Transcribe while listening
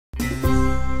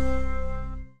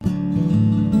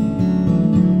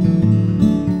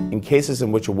In cases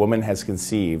in which a woman has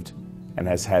conceived and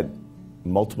has had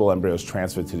multiple embryos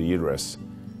transferred to the uterus,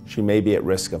 she may be at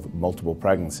risk of multiple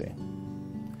pregnancy.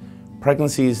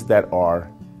 Pregnancies that are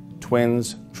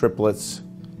twins, triplets,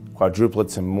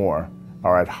 quadruplets, and more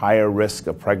are at higher risk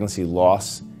of pregnancy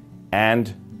loss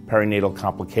and perinatal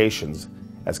complications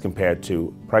as compared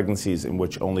to pregnancies in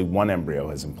which only one embryo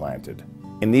is implanted.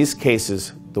 In these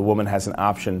cases, the woman has an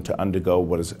option to undergo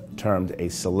what is termed a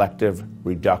selective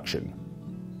reduction.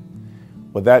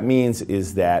 What that means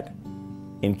is that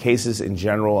in cases in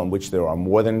general in which there are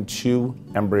more than 2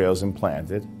 embryos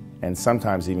implanted, and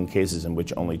sometimes even cases in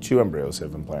which only 2 embryos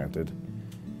have implanted,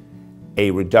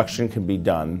 a reduction can be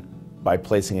done by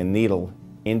placing a needle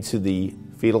into the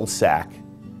fetal sac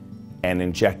and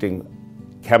injecting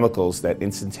chemicals that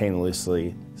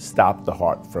instantaneously stop the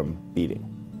heart from beating.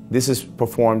 This is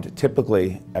performed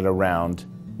typically at around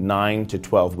 9 to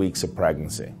 12 weeks of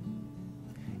pregnancy.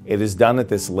 It is done at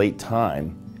this late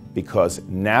time because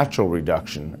natural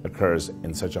reduction occurs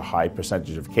in such a high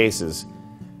percentage of cases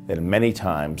that many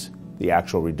times the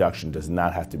actual reduction does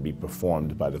not have to be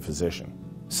performed by the physician.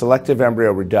 Selective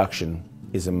embryo reduction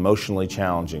is emotionally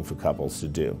challenging for couples to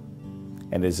do,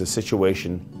 and is a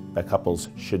situation that couples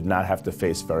should not have to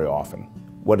face very often.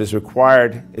 What is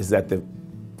required is that the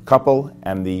couple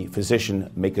and the physician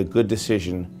make a good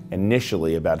decision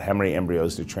initially about how many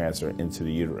embryos to transfer into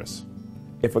the uterus.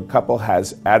 If a couple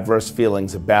has adverse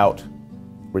feelings about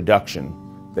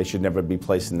reduction, they should never be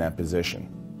placed in that position.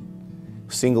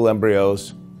 Single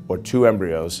embryos or 2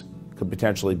 embryos could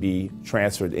potentially be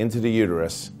transferred into the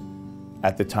uterus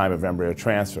at the time of embryo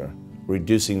transfer,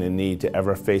 reducing the need to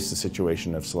ever face the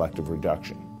situation of selective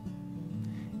reduction.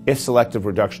 If selective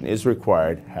reduction is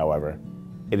required, however,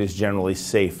 it is generally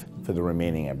safe for the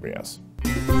remaining embryos.